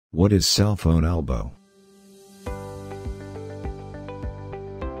What is cell phone elbow?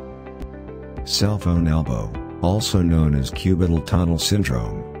 Cell phone elbow, also known as cubital tunnel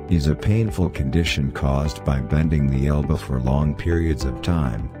syndrome, is a painful condition caused by bending the elbow for long periods of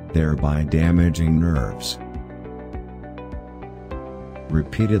time, thereby damaging nerves.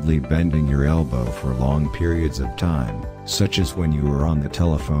 Repeatedly bending your elbow for long periods of time, such as when you are on the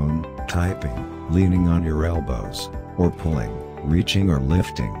telephone, typing, leaning on your elbows, or pulling, reaching or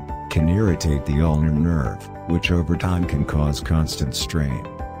lifting, can irritate the ulnar nerve, which over time can cause constant strain.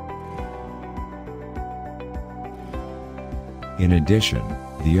 In addition,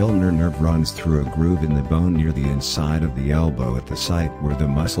 the ulnar nerve runs through a groove in the bone near the inside of the elbow at the site where the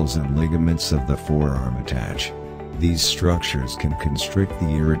muscles and ligaments of the forearm attach. These structures can constrict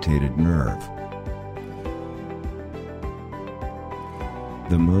the irritated nerve.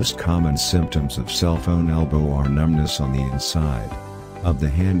 The most common symptoms of cell phone elbow are numbness on the inside of the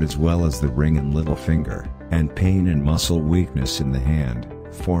hand as well as the ring and little finger, and pain and muscle weakness in the hand,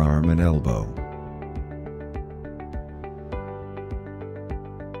 forearm and elbow.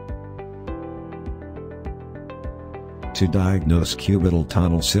 To diagnose cubital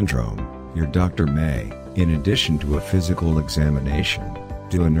tunnel syndrome, your doctor may, in addition to a physical examination,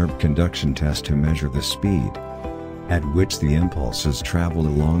 do a nerve conduction test to measure the speed at which the impulses travel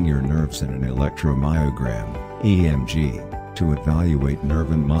along your nerves and an electromyogram, EMG, to evaluate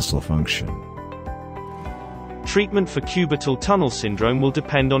nerve and muscle function. Treatment for cubital tunnel syndrome will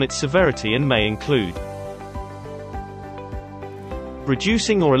depend on its severity and may include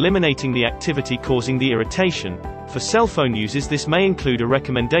reducing or eliminating the activity causing the irritation. For cell phone users, this may include a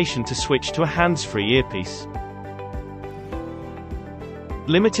recommendation to switch to a hands-free earpiece.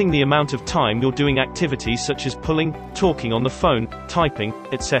 Limiting the amount of time you're doing activities such as pulling, talking on the phone, typing,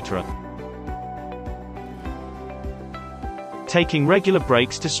 etc. Taking regular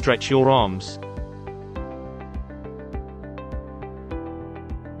breaks to stretch your arms.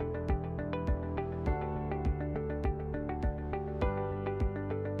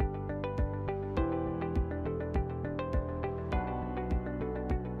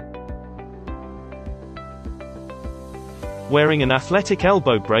 Wearing an athletic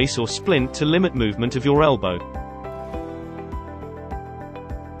elbow brace or splint to limit movement of your elbow.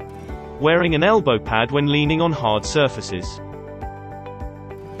 Wearing an elbow pad when leaning on hard surfaces.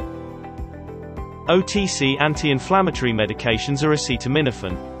 OTC anti-inflammatory medications are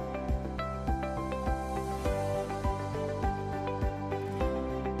acetaminophen.